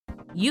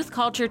Youth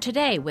Culture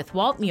Today with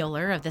Walt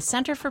Mueller of the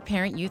Center for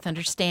Parent-Youth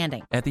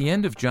Understanding. At the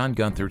end of John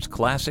Gunther's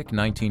classic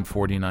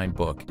 1949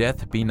 book,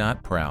 Death Be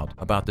Not Proud,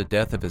 about the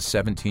death of his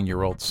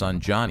 17-year-old son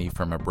Johnny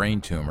from a brain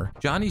tumor,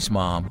 Johnny's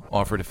mom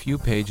offered a few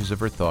pages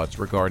of her thoughts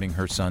regarding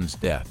her son's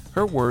death.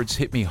 Her words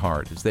hit me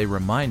hard as they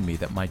remind me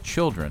that my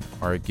children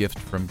are a gift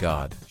from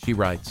God. She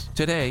writes,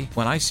 "Today,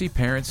 when I see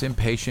parents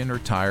impatient or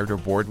tired or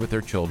bored with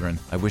their children,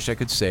 I wish I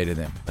could say to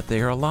them, but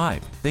they are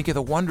alive. Think of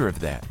the wonder of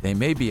that. They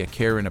may be a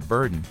care and a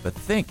burden, but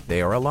think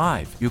they are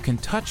alive. You can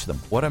touch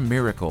them. What a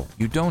miracle.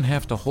 You don't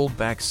have to hold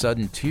back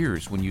sudden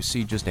tears when you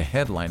see just a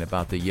headline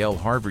about the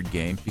Yale-Harvard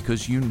game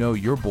because you know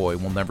your boy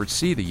will never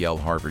see the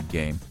Yale-Harvard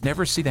game,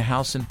 never see the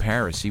house in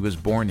Paris he was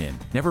born in,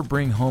 never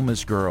bring home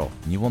his girl,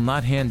 and you will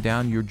not hand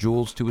down your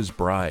jewels to his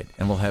bride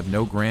and will have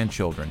no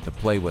grandchildren to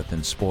play with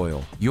and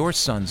spoil. Your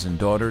sons and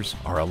daughters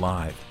are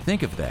alive.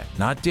 Think of that.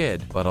 Not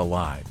dead, but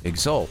alive.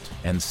 Exult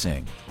and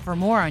sing." For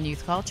more on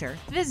youth culture,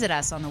 visit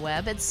us on the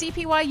web at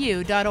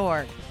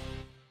cpyu.org.